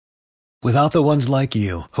Without the ones like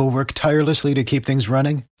you, who work tirelessly to keep things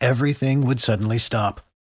running, everything would suddenly stop.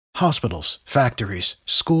 Hospitals, factories,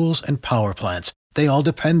 schools, and power plants, they all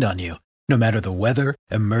depend on you. No matter the weather,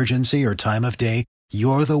 emergency, or time of day,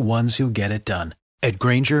 you're the ones who get it done. At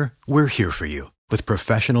Grainger, we're here for you with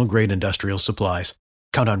professional-grade industrial supplies.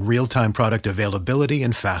 Count on real-time product availability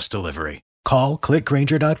and fast delivery. Call, click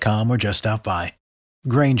Grainger.com, or just stop by.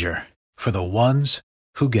 Grainger, for the ones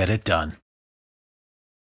who get it done.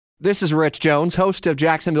 This is Rich Jones, host of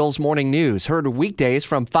Jacksonville's Morning News, heard weekdays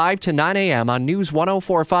from 5 to 9 a.m. on News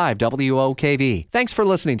 104.5 WOKV. Thanks for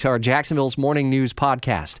listening to our Jacksonville's Morning News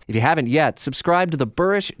podcast. If you haven't yet, subscribe to the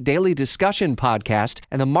Burrish Daily Discussion podcast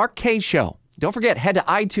and the Mark Kaye Show. Don't forget, head to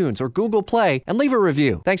iTunes or Google Play and leave a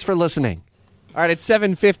review. Thanks for listening. All right, it's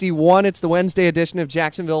 7:51. It's the Wednesday edition of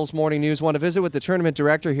Jacksonville's Morning News. Want to visit with the tournament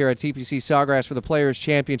director here at TPC Sawgrass for the Players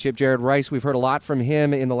Championship, Jared Rice. We've heard a lot from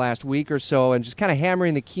him in the last week or so, and just kind of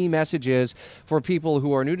hammering the key messages for people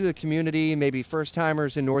who are new to the community, maybe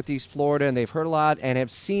first-timers in Northeast Florida, and they've heard a lot and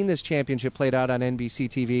have seen this championship played out on NBC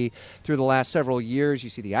TV through the last several years. You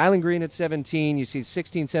see the Island Green at 17. You see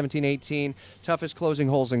 16, 17, 18. Toughest closing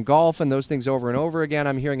holes in golf, and those things over and over again.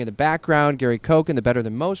 I'm hearing in the background Gary Koch and the Better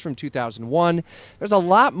Than Most from 2001. There's a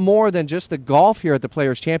lot more than just the golf here at the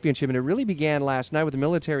Players Championship, and it really began last night with the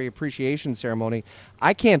military appreciation ceremony.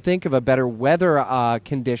 I can't think of a better weather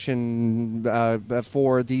condition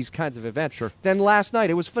for these kinds of events than last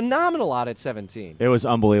night. It was phenomenal out at 17. It was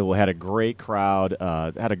unbelievable. Had a great crowd,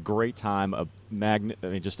 had a great time,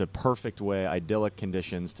 just a perfect way, idyllic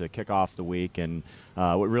conditions to kick off the week, and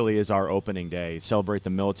what really is our opening day. Celebrate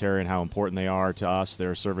the military and how important they are to us.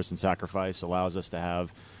 Their service and sacrifice allows us to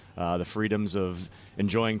have the freedoms of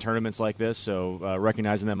enjoying tournaments like this, so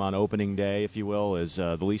recognizing them on opening day, if you will, is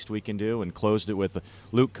the least we can do, and closed it with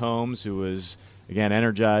Luke Combs, who was, again,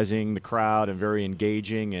 energizing the crowd and very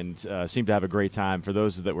engaging, and seemed to have a great time. For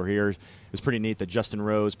those that were here, it was pretty neat that Justin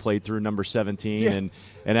Rose played through number 17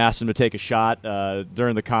 and asked him to take a shot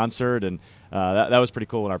during the concert, and that was pretty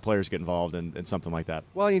cool when our players get involved in something like that.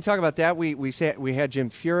 Well, you talk about that. We had Jim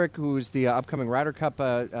Furyk, who's the upcoming Ryder Cup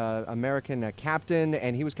American captain,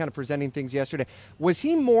 and he was kind of presenting things yesterday. Was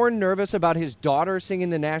he more nervous about his daughter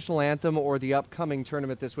singing the national anthem or the upcoming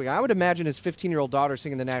tournament this week? I would imagine his 15-year-old daughter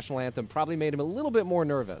singing the national anthem probably made him a little bit more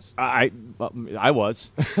nervous. I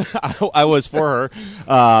was. I was for her.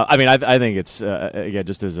 I think it's, again,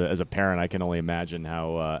 just as a parent, I can only imagine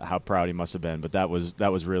how proud he must have been. But that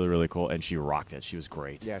was really, really cool, and she rocked it. She was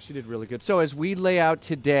great. Yeah, she did really good. So as we lay out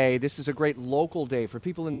today, this is a great local day for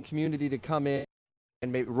people in the community to come in.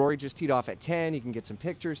 And maybe Rory just teed off at 10. You can get some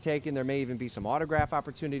pictures taken. There may even be some autograph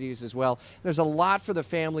opportunities as well. There's a lot for the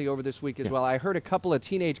family over this week as well. I heard a couple of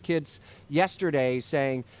teenage kids yesterday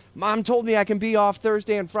saying, Mom told me I can be off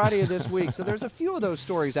Thursday and Friday of this week. So there's a few of those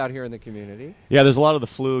stories out here in the community. Yeah, there's a lot of the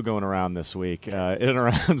flu going around this week in and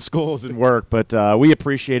around schools and work. But we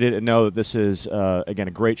appreciate it and know that this is, again,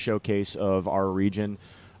 a great showcase of our region.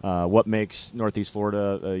 What makes Northeast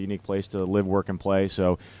Florida a unique place to live, work, and play.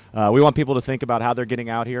 So we want people to think about how they're getting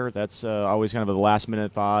out here. That's always kind of the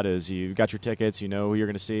last-minute thought is you've got your tickets, you know who you're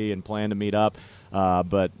going to see, and plan to meet up.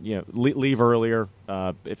 But leave earlier.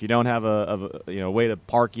 If you don't have a way to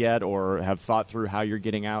park yet or have thought through how you're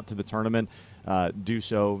getting out to the tournament, do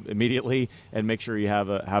so immediately and make sure you have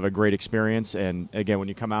a great experience. And again, when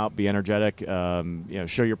you come out, be energetic.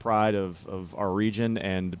 Show your pride of our region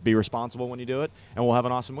and be responsible when you do it. And we'll have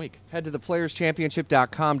an awesome week. Head to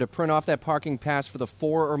theplayerchampionship.com to print off that parking pass for the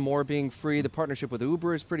 4 or more being free. The partnership with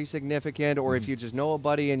Uber is pretty significant. Or if you just know a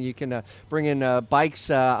buddy and you can bring in bikes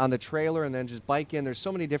on the trailer and then just bike in. There's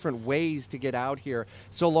so many different ways to get out here.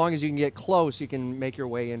 So long as you can get close, you can make your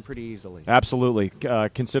way in pretty easily. Absolutely.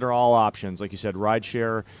 Consider all options. Like you said,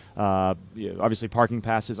 rideshare, obviously parking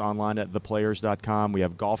passes online at theplayers.com. We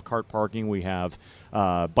have golf cart parking. We have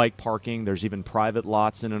bike parking. There's even private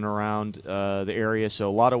lots in and around the area. So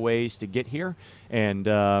a lot of ways to get here. And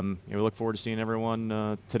we look forward to seeing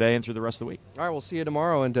everyone today and through the rest of the week. All right, we'll see you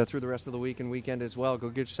tomorrow and through the rest of the week and weekend as well. Go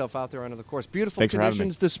get yourself out there onto the course. Beautiful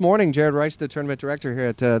conditions this morning. Jared Rice, the tournament director here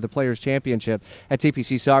at the Players Championship at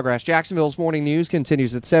TPC Sawgrass. Jacksonville's Morning News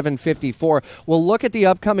continues at 7:54. We'll look at the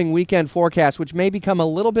upcoming weekend forecast, which may become a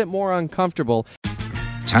little bit more uncomfortable.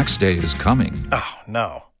 Tax day is coming. Oh,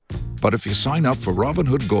 no. But if you sign up for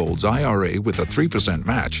Robinhood Gold's IRA with a 3%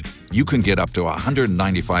 match, you can get up to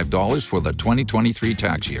 $195 for the 2023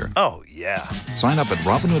 tax year. Oh, yeah. Sign up at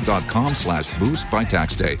Robinhood.com/boost by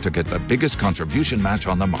tax day to get the biggest contribution match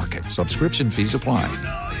on the market. Subscription fees apply.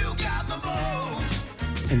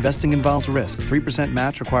 Investing involves risk. 3%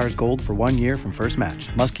 match requires gold for 1 year from first match.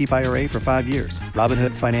 Must keep IRA for 5 years.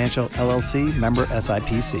 Robinhood Financial, LLC, member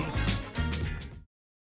SIPC.